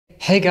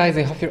Hey guys,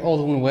 I hope you're all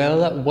doing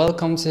well.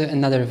 Welcome to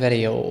another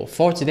video.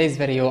 For today's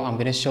video, I'm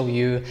going to show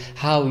you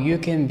how you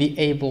can be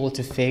able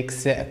to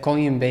fix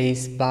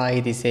Coinbase by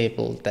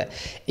disabled.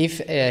 If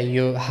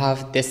you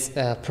have this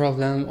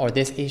problem or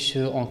this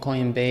issue on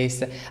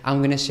Coinbase,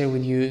 I'm going to share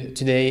with you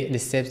today the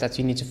steps that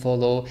you need to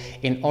follow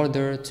in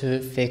order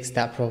to fix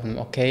that problem,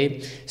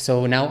 okay?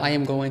 So now I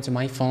am going to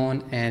my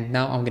phone and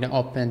now I'm going to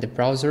open the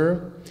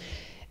browser.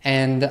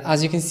 And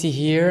as you can see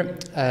here,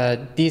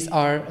 these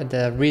are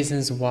the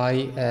reasons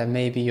why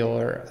maybe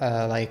your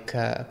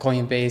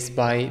Coinbase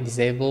by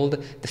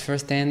disabled. The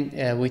first thing,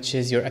 which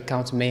is your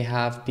account may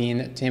have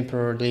been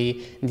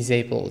temporarily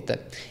disabled.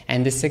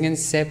 And the second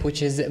step,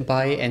 which is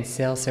buy and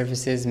sell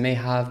services may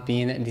have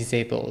been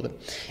disabled.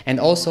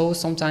 And also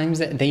sometimes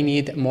they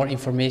need more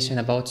information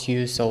about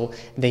you, so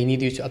they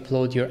need you to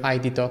upload your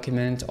ID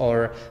document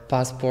or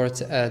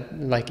passport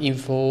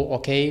info,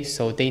 okay?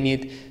 So they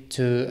need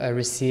to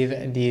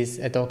receive these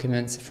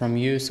documents from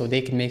you so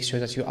they can make sure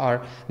that you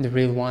are the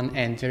real one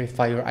and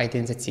verify your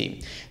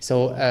identity.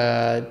 So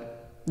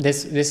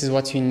this is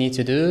what you need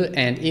to do,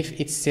 and if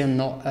it's still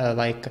not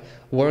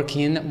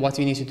working, what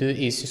you need to do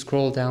is to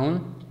scroll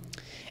down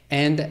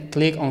and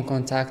click on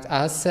contact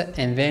us,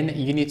 and then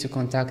you need to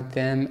contact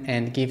them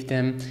and give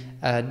them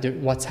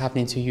what's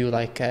happening to you,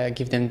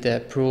 give them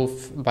the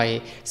proof by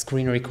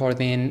screen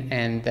recording,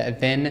 and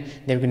then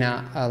they're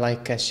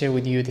gonna share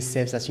with you the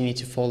steps that you need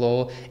to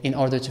follow in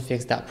order to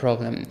fix that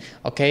problem.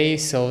 Okay,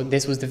 so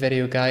this was the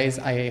video, guys.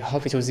 I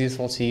hope it was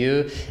useful to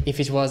you. If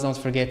it was, don't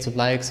forget to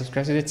like,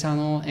 subscribe to the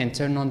channel and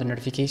turn on the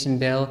notification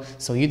bell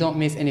so you don't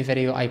miss any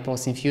video I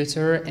post in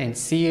future, and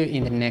see you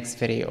in the next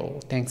video.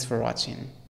 Thanks for watching.